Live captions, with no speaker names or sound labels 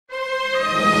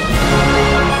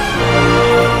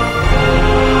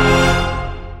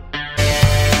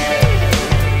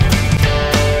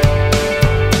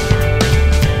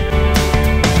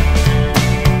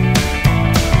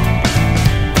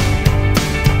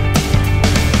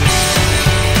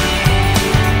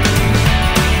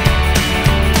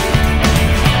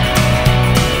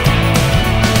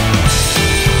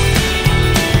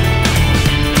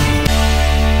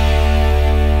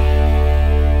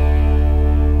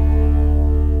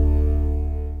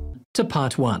to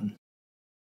Part 1.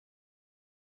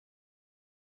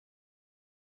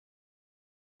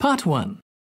 Part 1.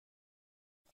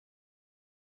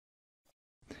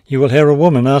 You will hear a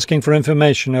woman asking for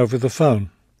information over the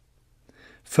phone.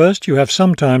 First, you have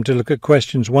some time to look at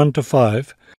questions 1 to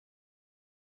 5.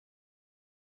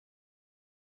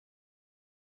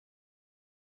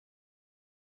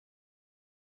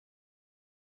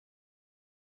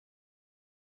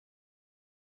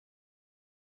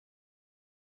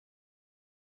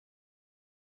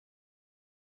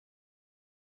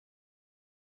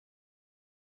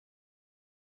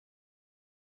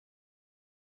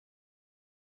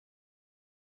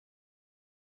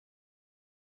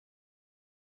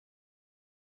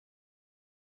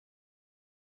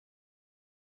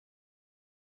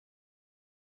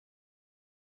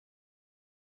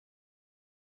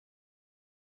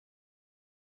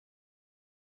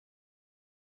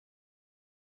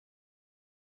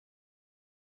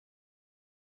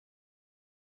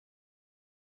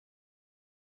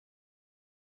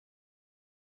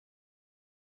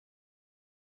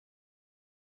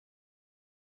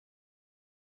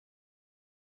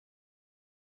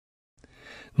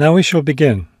 Now we shall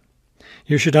begin.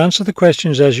 You should answer the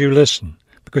questions as you listen,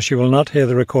 because you will not hear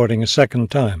the recording a second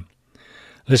time.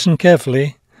 Listen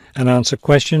carefully and answer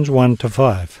questions 1 to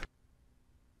 5.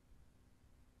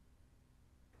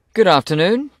 Good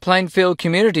afternoon, Plainfield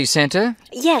Community Centre.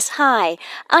 Yes, hi.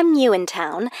 I'm new in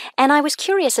town, and I was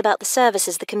curious about the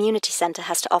services the community centre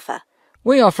has to offer.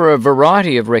 We offer a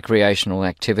variety of recreational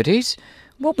activities.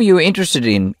 What were you interested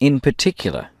in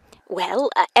particular? Well,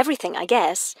 everything, I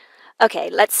guess.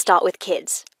 Okay, let's start with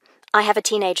kids. I have a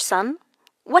teenage son.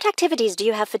 What activities do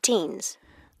you have for teens?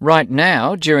 Right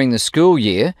now, during the school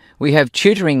year, we have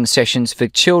tutoring sessions for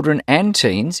children and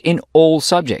teens in all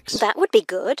subjects. That would be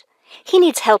good. He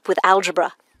needs help with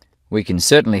algebra. We can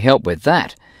certainly help with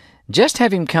that. Just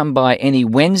have him come by any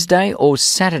Wednesday or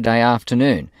Saturday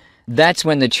afternoon. That's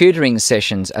when the tutoring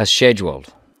sessions are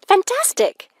scheduled.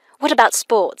 Fantastic! What about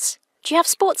sports? Do you have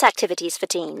sports activities for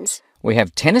teens? We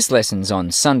have tennis lessons on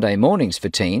Sunday mornings for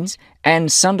teens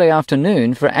and Sunday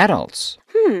afternoon for adults.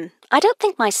 I don't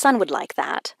think my son would like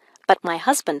that, but my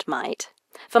husband might.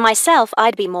 For myself,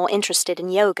 I'd be more interested in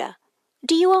yoga.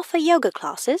 Do you offer yoga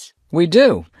classes? We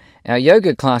do. Our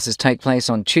yoga classes take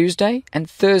place on Tuesday and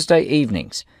Thursday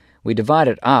evenings. We divide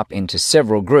it up into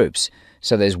several groups,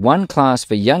 so there's one class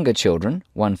for younger children,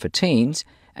 one for teens,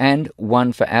 and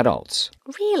one for adults.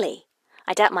 Really?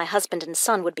 I doubt my husband and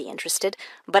son would be interested,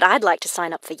 but I'd like to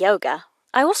sign up for yoga.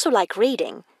 I also like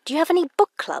reading. Do you have any book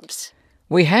clubs?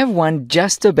 We have one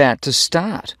just about to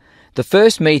start. The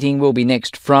first meeting will be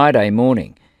next Friday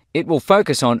morning. It will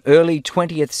focus on early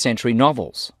 20th century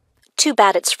novels. Too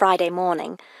bad it's Friday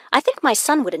morning. I think my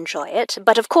son would enjoy it,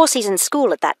 but of course he's in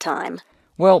school at that time.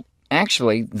 Well,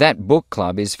 actually, that book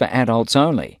club is for adults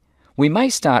only. We may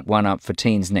start one up for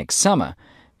teens next summer,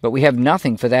 but we have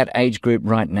nothing for that age group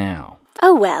right now.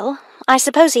 Oh well, I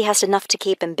suppose he has enough to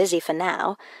keep him busy for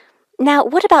now. Now,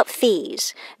 what about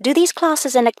fees? Do these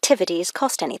classes and activities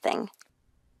cost anything?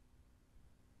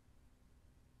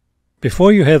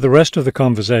 Before you hear the rest of the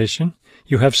conversation,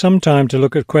 you have some time to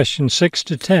look at questions 6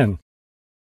 to 10.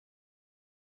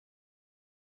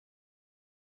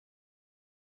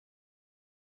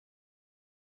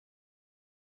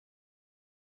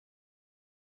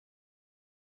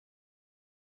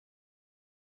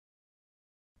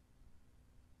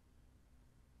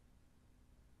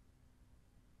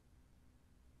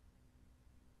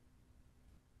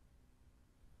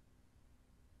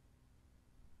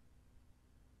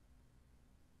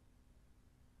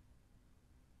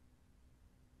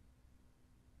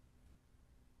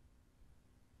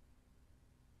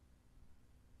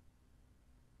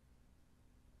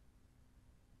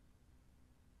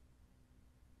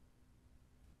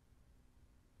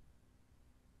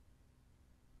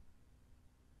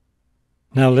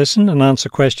 Now listen and answer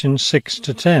questions 6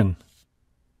 to 10.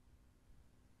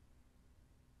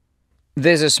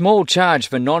 There's a small charge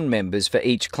for non-members for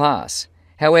each class.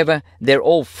 However, they're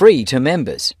all free to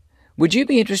members. Would you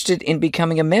be interested in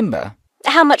becoming a member?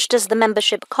 How much does the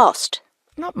membership cost?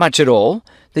 Not much at all.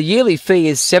 The yearly fee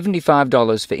is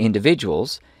 $75 for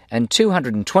individuals and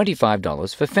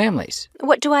 $225 for families.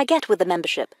 What do I get with the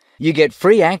membership? You get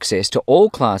free access to all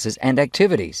classes and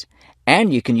activities,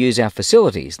 and you can use our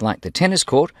facilities like the tennis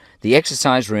court, the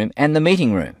exercise room and the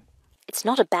meeting room. It's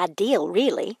not a bad deal,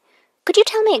 really. Could you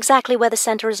tell me exactly where the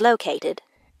centre is located?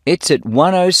 It's at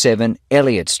 107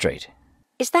 Elliott Street.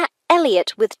 Is that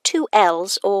Elliott with 2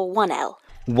 L's or 1 L?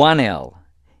 1 L.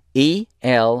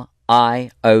 E-L-I-O-T.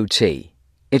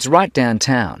 It's right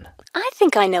downtown. I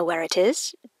think I know where it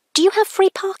is. Do you have free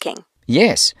parking?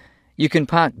 Yes, you can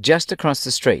park just across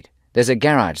the street. There's a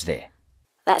garage there.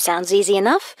 That sounds easy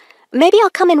enough. Maybe I'll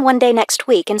come in one day next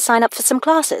week and sign up for some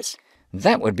classes.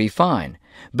 That would be fine.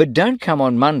 But don't come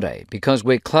on Monday because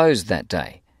we're closed that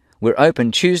day. We're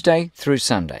open Tuesday through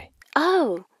Sunday.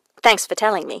 Oh, thanks for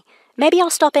telling me. Maybe I'll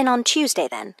stop in on Tuesday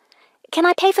then. Can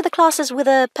I pay for the classes with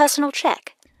a personal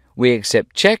cheque? We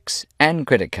accept cheques and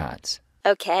credit cards.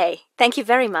 Okay, thank you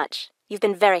very much. You've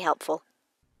been very helpful.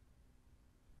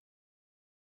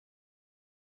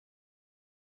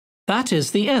 That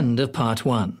is the end of Part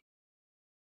 1.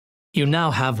 You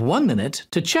now have 1 minute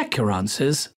to check your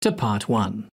answers to Part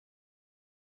 1.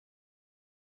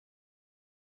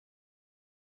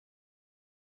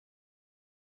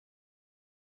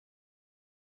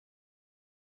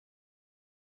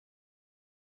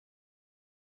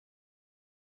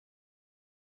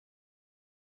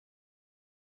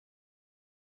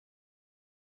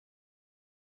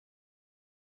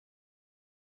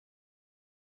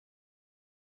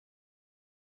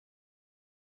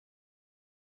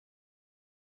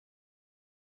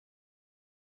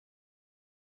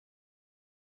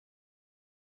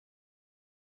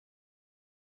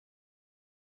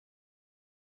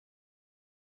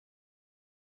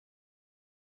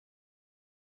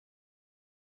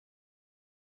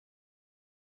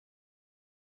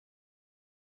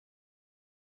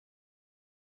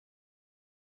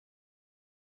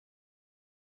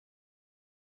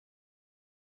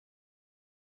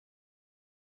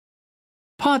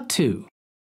 Part 2.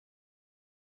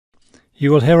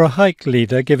 You will hear a hike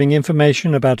leader giving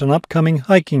information about an upcoming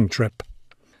hiking trip.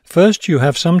 First, you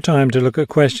have some time to look at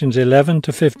questions 11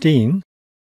 to 15.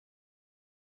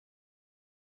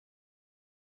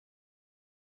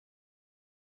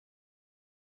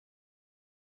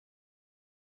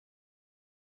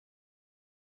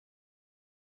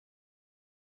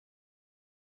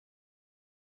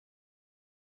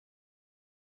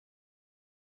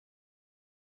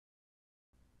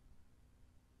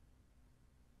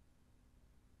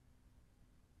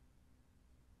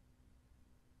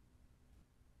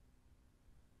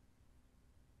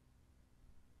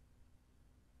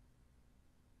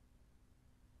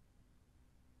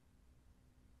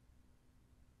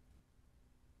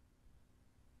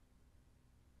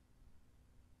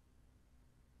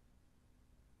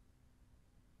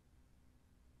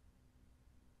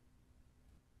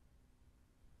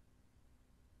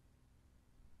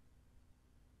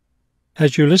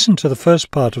 As you listen to the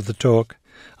first part of the talk,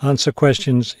 answer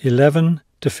questions 11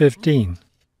 to 15.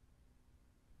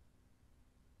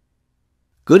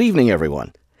 Good evening,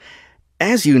 everyone.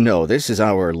 As you know, this is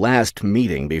our last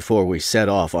meeting before we set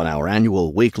off on our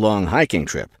annual week-long hiking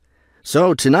trip.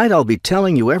 So tonight I'll be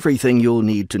telling you everything you'll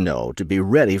need to know to be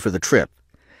ready for the trip.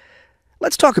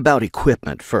 Let's talk about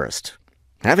equipment first.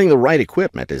 Having the right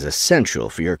equipment is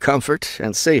essential for your comfort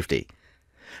and safety.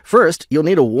 First, you'll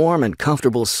need a warm and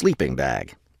comfortable sleeping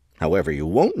bag. However, you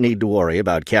won't need to worry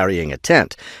about carrying a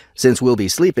tent, since we'll be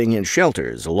sleeping in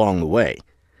shelters along the way.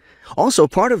 Also,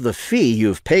 part of the fee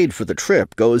you've paid for the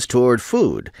trip goes toward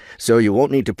food, so you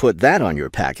won't need to put that on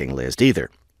your packing list either.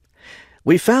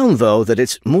 We found, though, that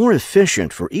it's more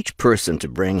efficient for each person to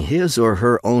bring his or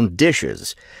her own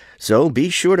dishes, so be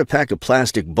sure to pack a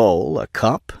plastic bowl, a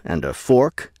cup, and a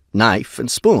fork, knife,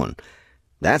 and spoon.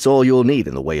 That's all you'll need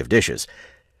in the way of dishes.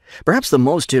 Perhaps the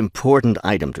most important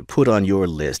item to put on your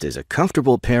list is a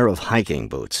comfortable pair of hiking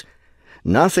boots.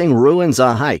 Nothing ruins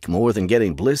a hike more than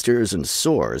getting blisters and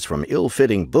sores from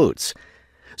ill-fitting boots.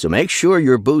 So make sure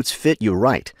your boots fit you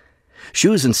right.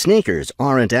 Shoes and sneakers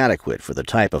aren't adequate for the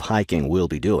type of hiking we'll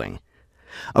be doing.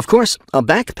 Of course, a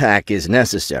backpack is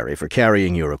necessary for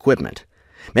carrying your equipment.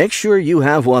 Make sure you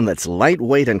have one that's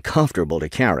lightweight and comfortable to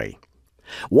carry.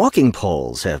 Walking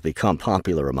poles have become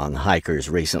popular among hikers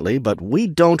recently, but we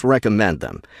don't recommend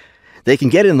them. They can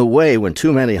get in the way when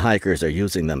too many hikers are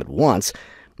using them at once,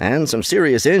 and some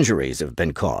serious injuries have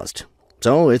been caused.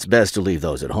 So it's best to leave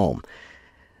those at home.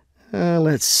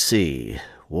 Let's see,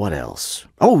 what else?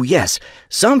 Oh yes,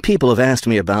 some people have asked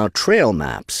me about trail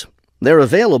maps. They're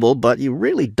available, but you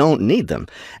really don't need them,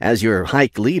 as your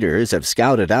hike leaders have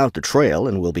scouted out the trail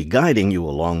and will be guiding you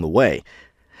along the way.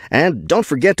 And don't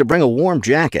forget to bring a warm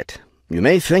jacket. You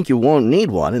may think you won't need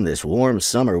one in this warm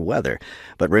summer weather,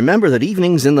 but remember that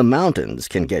evenings in the mountains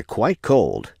can get quite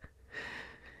cold.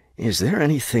 Is there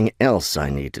anything else I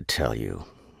need to tell you?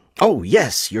 Oh,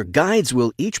 yes, your guides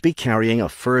will each be carrying a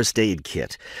first aid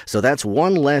kit, so that's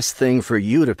one less thing for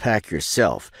you to pack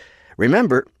yourself.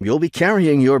 Remember, you'll be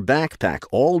carrying your backpack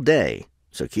all day,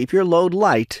 so keep your load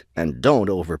light and don't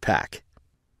overpack.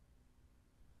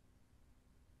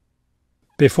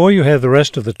 Before you hear the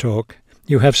rest of the talk,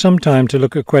 You have some time to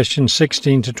look at questions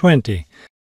 16 to 20.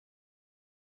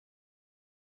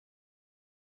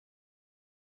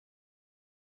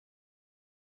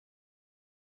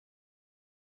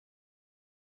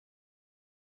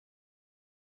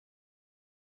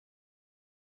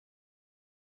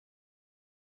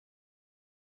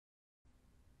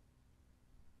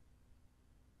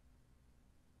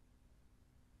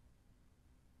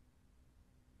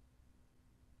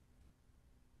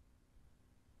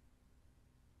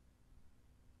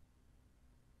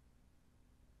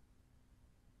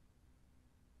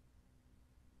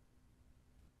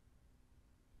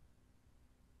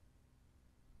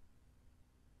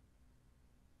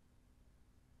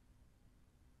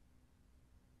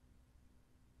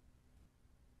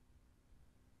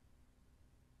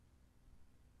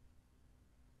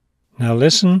 Now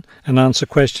listen and answer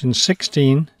questions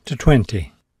 16 to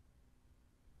 20.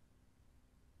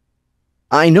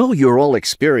 I know you're all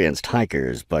experienced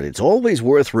hikers, but it's always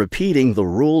worth repeating the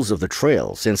rules of the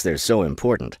trail since they're so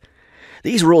important.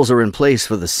 These rules are in place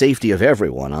for the safety of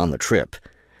everyone on the trip.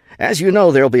 As you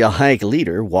know, there'll be a hike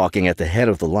leader walking at the head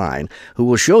of the line who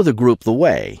will show the group the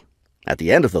way. At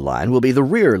the end of the line will be the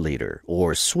rear leader,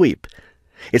 or sweep.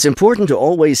 It's important to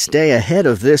always stay ahead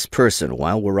of this person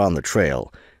while we're on the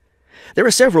trail. There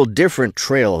are several different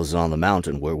trails on the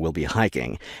mountain where we'll be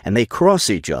hiking, and they cross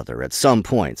each other at some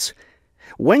points.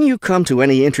 When you come to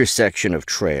any intersection of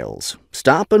trails,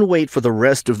 stop and wait for the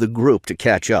rest of the group to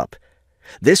catch up.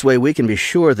 This way we can be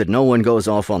sure that no one goes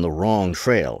off on the wrong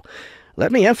trail.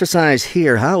 Let me emphasize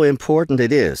here how important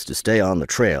it is to stay on the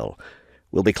trail.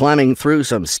 We'll be climbing through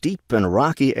some steep and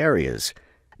rocky areas.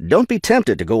 Don't be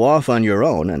tempted to go off on your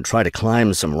own and try to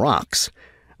climb some rocks.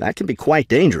 That can be quite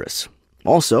dangerous.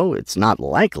 Also, it's not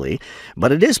likely,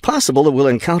 but it is possible that we'll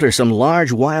encounter some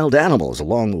large wild animals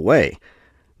along the way.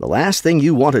 The last thing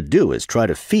you want to do is try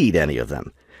to feed any of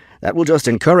them. That will just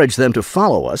encourage them to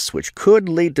follow us, which could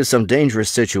lead to some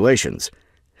dangerous situations.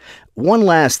 One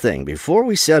last thing, before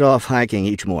we set off hiking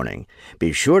each morning,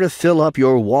 be sure to fill up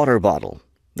your water bottle.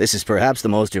 This is perhaps the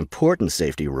most important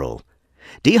safety rule.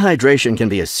 Dehydration can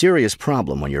be a serious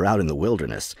problem when you're out in the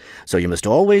wilderness, so you must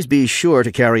always be sure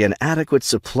to carry an adequate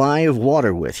supply of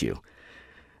water with you.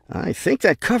 I think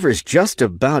that covers just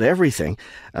about everything.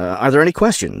 Are there any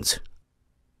questions?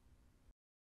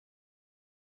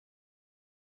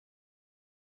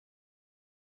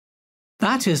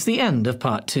 That is the end of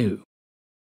Part 2.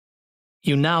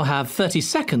 You now have 30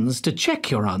 seconds to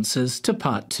check your answers to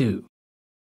Part 2.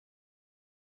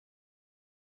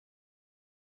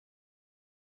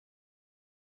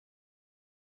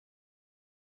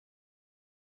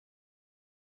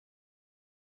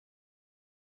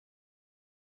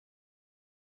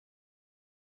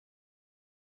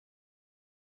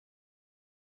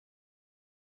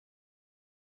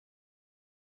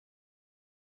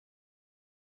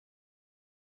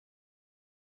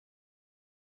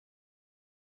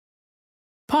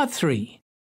 Part 3.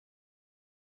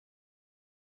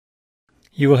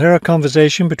 You will hear a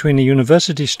conversation between a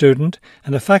university student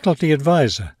and a faculty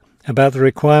advisor about the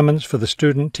requirements for the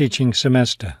student teaching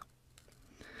semester.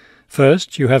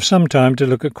 First, you have some time to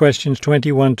look at questions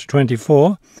 21 to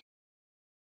 24.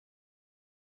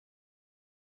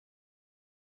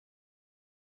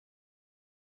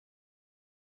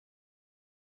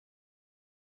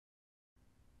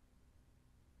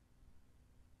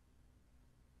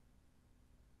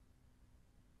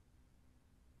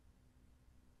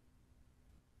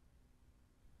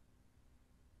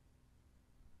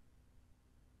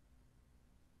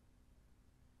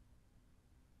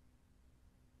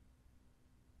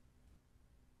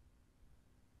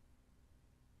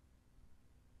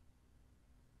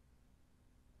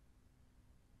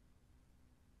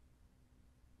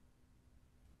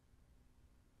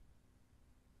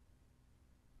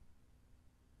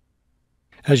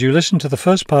 As you listen to the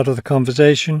first part of the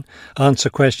conversation, answer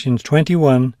questions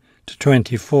 21 to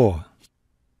 24.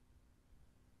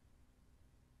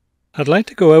 I'd like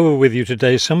to go over with you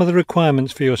today some of the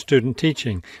requirements for your student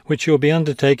teaching, which you'll be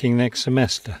undertaking next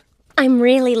semester. I'm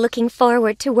really looking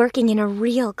forward to working in a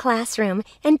real classroom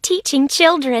and teaching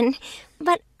children,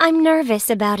 but I'm nervous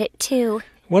about it too.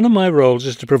 One of my roles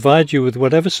is to provide you with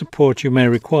whatever support you may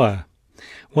require.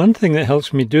 One thing that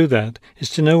helps me do that is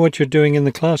to know what you're doing in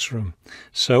the classroom,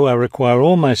 so I require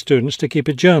all my students to keep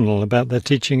a journal about their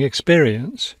teaching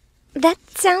experience. That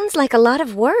sounds like a lot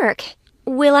of work.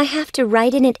 Will I have to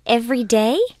write in it every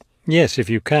day? Yes, if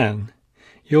you can.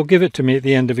 You'll give it to me at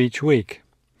the end of each week.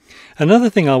 Another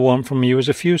thing I'll want from you is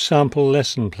a few sample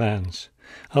lesson plans.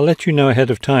 I'll let you know ahead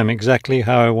of time exactly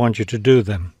how I want you to do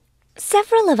them.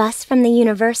 Several of us from the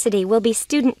university will be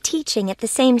student teaching at the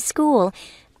same school.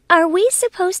 Are we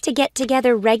supposed to get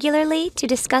together regularly to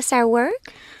discuss our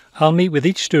work? I'll meet with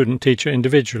each student teacher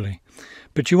individually,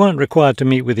 but you aren't required to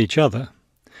meet with each other.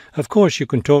 Of course, you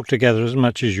can talk together as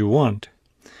much as you want.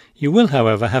 You will,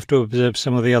 however, have to observe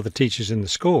some of the other teachers in the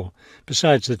school,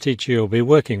 besides the teacher you'll be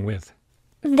working with.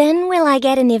 Then will I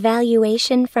get an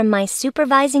evaluation from my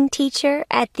supervising teacher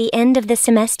at the end of the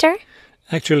semester?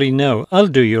 Actually, no. I'll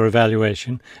do your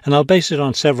evaluation, and I'll base it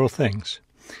on several things.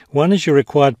 One is your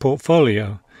required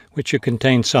portfolio, which should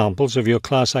contain samples of your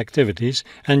class activities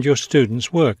and your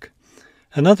students' work.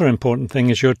 Another important thing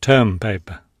is your term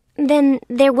paper. Then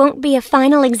there won't be a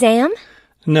final exam?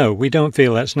 No, we don't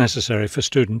feel that's necessary for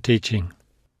student teaching.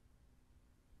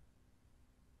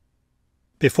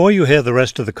 Before you hear the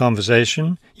rest of the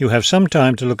conversation, you have some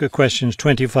time to look at questions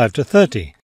 25 to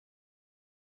 30.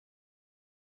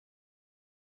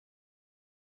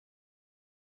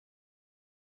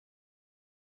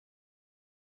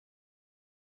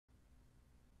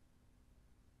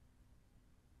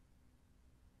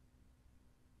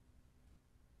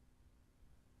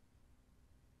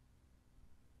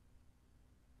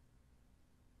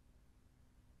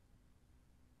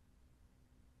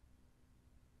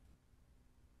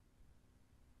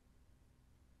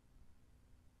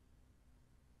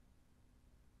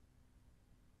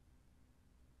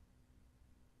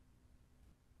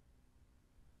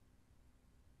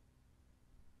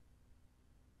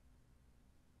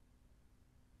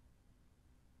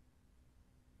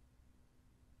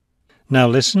 Now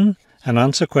listen and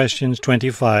answer questions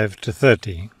 25 to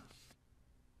 30.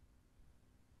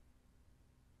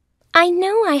 I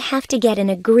know I have to get an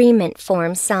agreement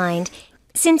form signed.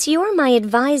 Since you're my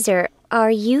advisor, are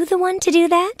you the one to do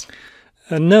that?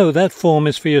 No, that form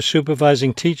is for your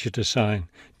supervising teacher to sign,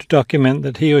 to document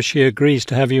that he or she agrees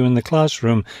to have you in the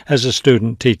classroom as a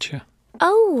student teacher.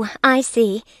 Oh, I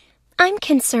see. I'm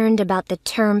concerned about the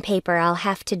term paper I'll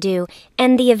have to do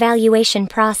and the evaluation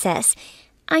process.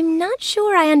 I'm not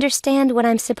sure I understand what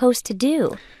I'm supposed to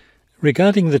do.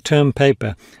 Regarding the term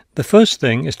paper, the first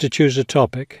thing is to choose a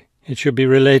topic. It should be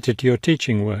related to your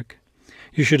teaching work.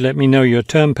 You should let me know your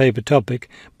term paper topic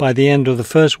by the end of the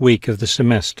first week of the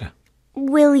semester.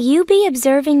 Will you be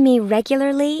observing me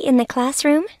regularly in the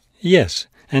classroom? Yes,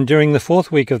 and during the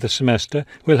fourth week of the semester,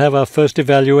 we'll have our first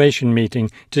evaluation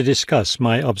meeting to discuss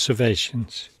my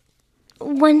observations.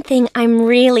 One thing I'm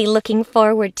really looking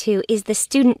forward to is the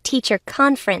student-teacher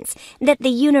conference that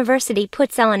the university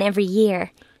puts on every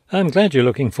year. I'm glad you're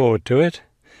looking forward to it.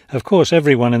 Of course,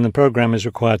 everyone in the program is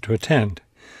required to attend.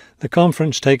 The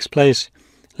conference takes place,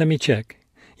 let me check.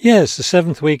 Yes, the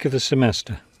seventh week of the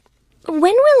semester. When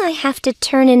will I have to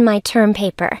turn in my term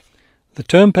paper? The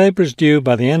term paper is due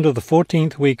by the end of the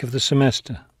 14th week of the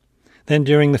semester. Then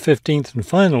during the 15th and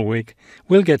final week,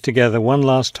 we'll get together one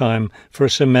last time for a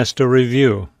semester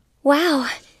review. Wow,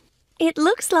 it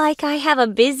looks like I have a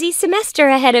busy semester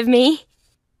ahead of me.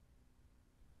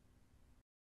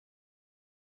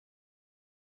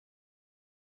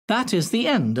 That is the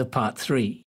end of Part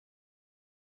 3.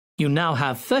 You now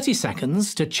have 30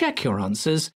 seconds to check your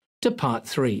answers to Part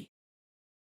 3.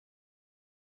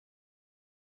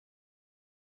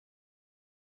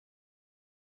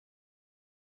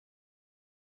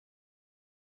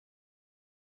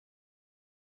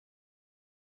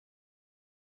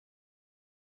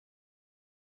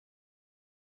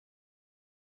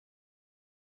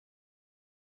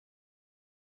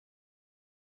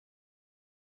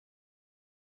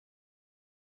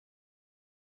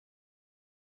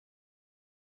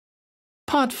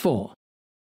 Part 4.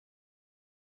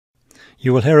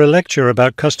 You will hear a lecture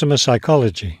about customer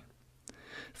psychology.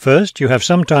 First, you have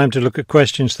some time to look at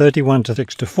questions 31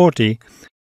 to 40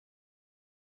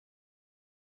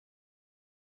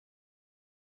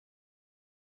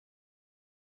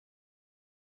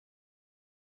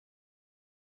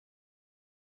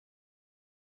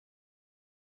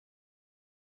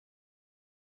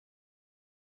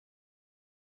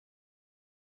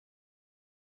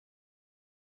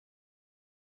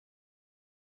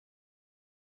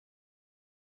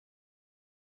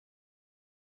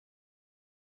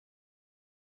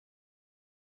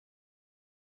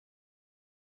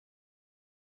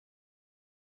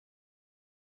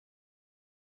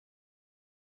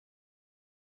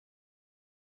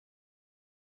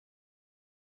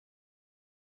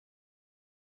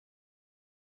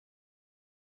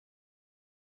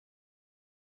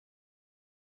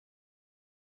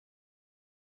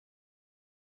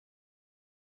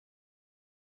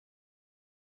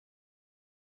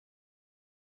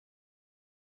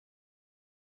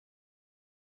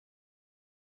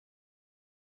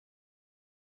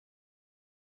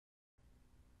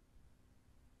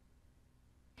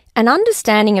 An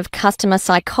understanding of customer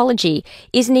psychology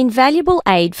is an invaluable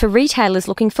aid for retailers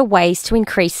looking for ways to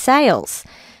increase sales.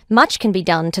 Much can be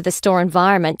done to the store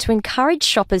environment to encourage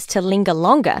shoppers to linger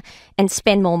longer and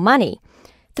spend more money.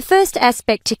 The first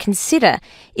aspect to consider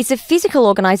is the physical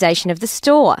organisation of the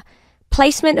store.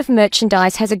 Placement of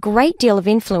merchandise has a great deal of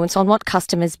influence on what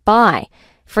customers buy.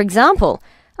 For example,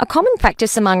 a common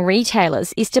practice among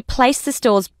retailers is to place the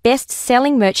store's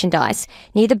best-selling merchandise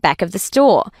near the back of the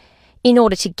store. In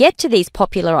order to get to these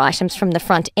popular items from the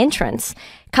front entrance,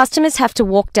 customers have to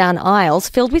walk down aisles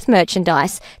filled with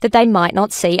merchandise that they might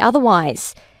not see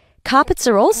otherwise. Carpets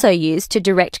are also used to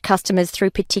direct customers through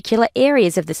particular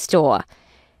areas of the store.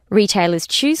 Retailers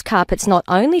choose carpets not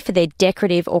only for their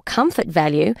decorative or comfort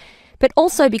value, but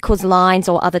also because lines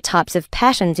or other types of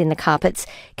patterns in the carpets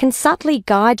can subtly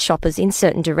guide shoppers in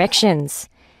certain directions.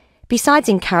 Besides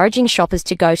encouraging shoppers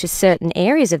to go to certain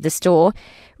areas of the store,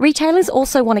 retailers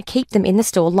also want to keep them in the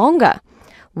store longer.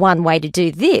 One way to do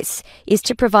this is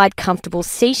to provide comfortable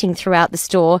seating throughout the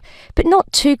store, but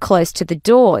not too close to the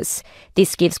doors.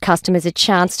 This gives customers a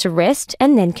chance to rest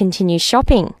and then continue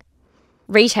shopping.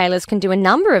 Retailers can do a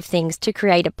number of things to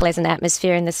create a pleasant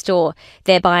atmosphere in the store,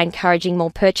 thereby encouraging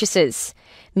more purchases.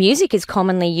 Music is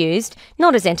commonly used,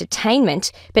 not as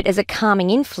entertainment, but as a calming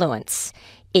influence.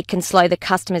 It can slow the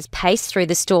customer's pace through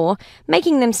the store,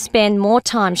 making them spend more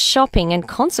time shopping and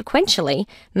consequentially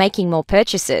making more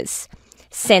purchases.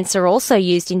 Scents are also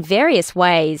used in various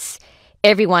ways.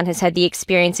 Everyone has had the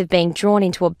experience of being drawn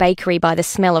into a bakery by the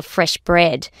smell of fresh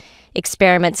bread.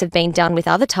 Experiments have been done with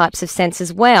other types of scents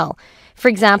as well. For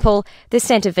example, the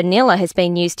scent of vanilla has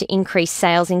been used to increase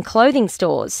sales in clothing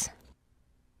stores.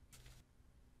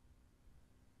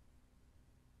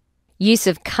 Use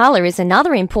of colour is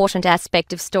another important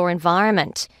aspect of store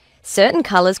environment. Certain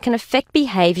colours can affect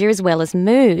behaviour as well as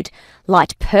mood.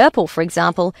 Light purple, for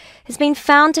example, has been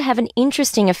found to have an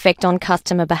interesting effect on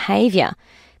customer behaviour.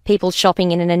 People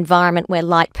shopping in an environment where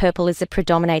light purple is the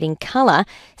predominating colour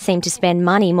seem to spend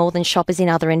money more than shoppers in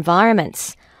other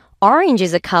environments. Orange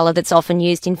is a colour that's often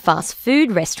used in fast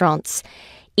food restaurants.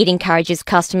 It encourages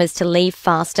customers to leave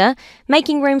faster,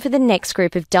 making room for the next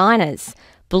group of diners.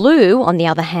 Blue, on the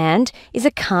other hand, is a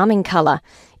calming colour.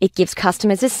 It gives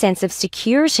customers a sense of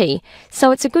security,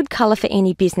 so it's a good colour for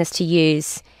any business to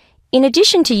use. In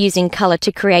addition to using colour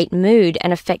to create mood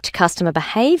and affect customer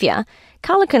behaviour,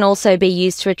 colour can also be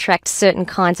used to attract certain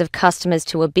kinds of customers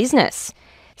to a business.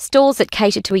 Stores that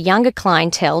cater to a younger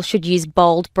clientele should use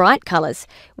bold, bright colours,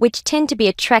 which tend to be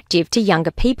attractive to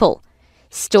younger people.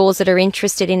 Stores that are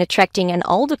interested in attracting an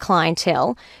older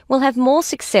clientele will have more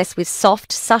success with soft,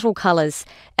 subtle colours,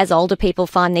 as older people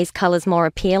find these colours more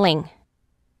appealing.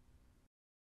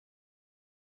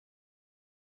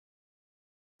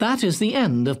 That is the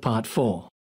end of Part 4.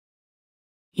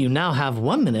 You now have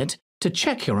 1 minute to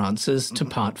check your answers to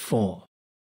Part 4.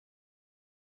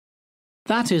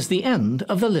 That is the end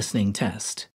of the listening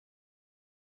test.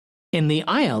 In the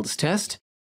IELTS test,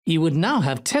 you would now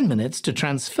have 10 minutes to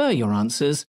transfer your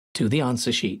answers to the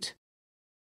answer sheet.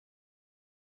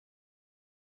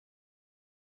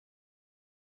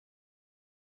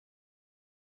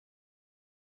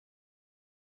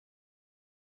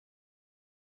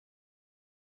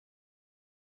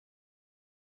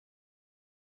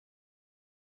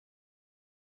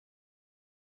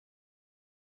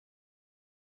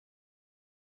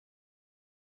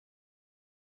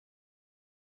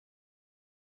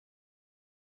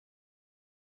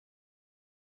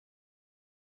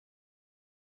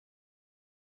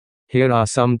 Here are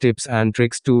some tips and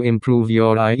tricks to improve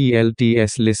your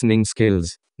IELTS listening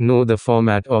skills. Know the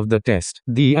format of the test.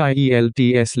 The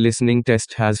IELTS listening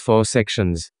test has 4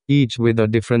 sections, each with a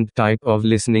different type of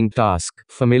listening task.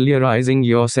 Familiarizing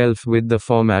yourself with the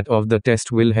format of the test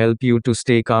will help you to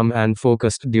stay calm and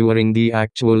focused during the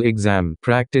actual exam.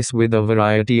 Practice with a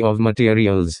variety of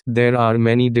materials. There are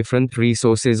many different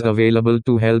resources available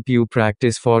to help you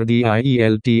practice for the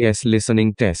IELTS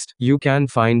listening test. You can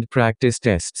find practice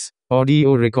tests,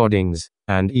 audio recordings,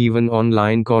 and even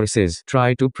online courses.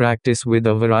 Try to practice with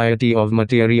a variety of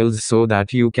materials so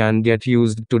that you can get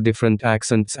used to different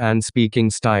accents and speaking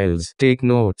styles. Take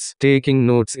notes. Taking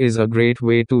notes is a great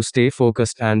way to stay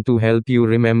focused and to help you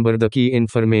remember the key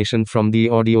information from the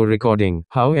audio recording.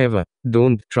 However,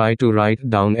 don't try to write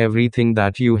down everything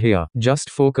that you hear. Just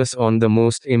focus on the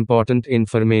most important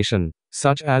information,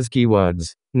 such as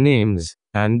keywords, names,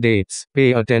 and dates.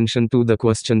 Pay attention to the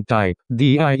question type.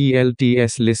 The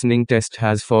IELTS listening test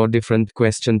has 4 different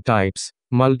question types: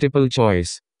 multiple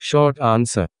choice, short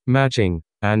answer, matching,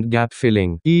 and gap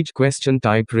filling. Each question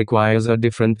type requires a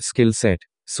different skill set,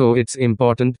 so it's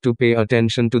important to pay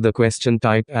attention to the question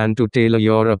type and to tailor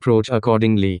your approach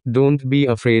accordingly. Don't be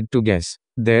afraid to guess.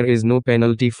 There is no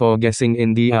penalty for guessing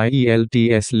in the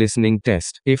IELTS listening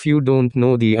test. If you don't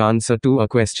know the answer to a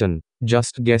question,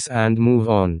 just guess and move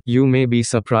on. You may be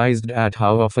surprised at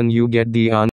how often you get the answer